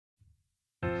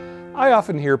I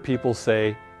often hear people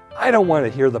say, I don't want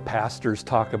to hear the pastors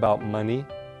talk about money.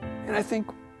 And I think,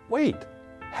 wait,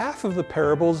 half of the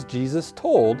parables Jesus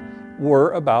told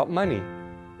were about money.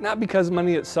 Not because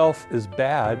money itself is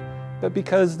bad, but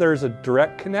because there's a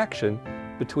direct connection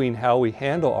between how we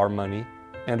handle our money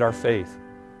and our faith.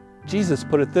 Jesus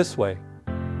put it this way: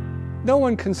 no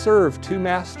one can serve two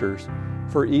masters,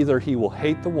 for either he will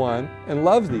hate the one and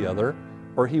love the other,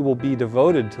 or he will be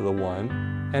devoted to the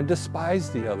one and despise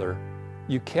the other.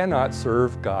 You cannot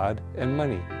serve God and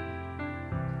money.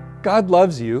 God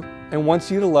loves you and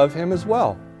wants you to love Him as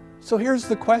well. So here's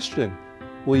the question: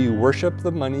 will you worship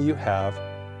the money you have,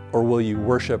 or will you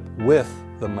worship with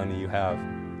the money you have?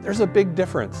 There's a big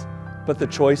difference, but the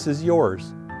choice is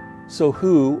yours. So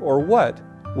who or what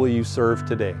will you serve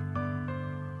today?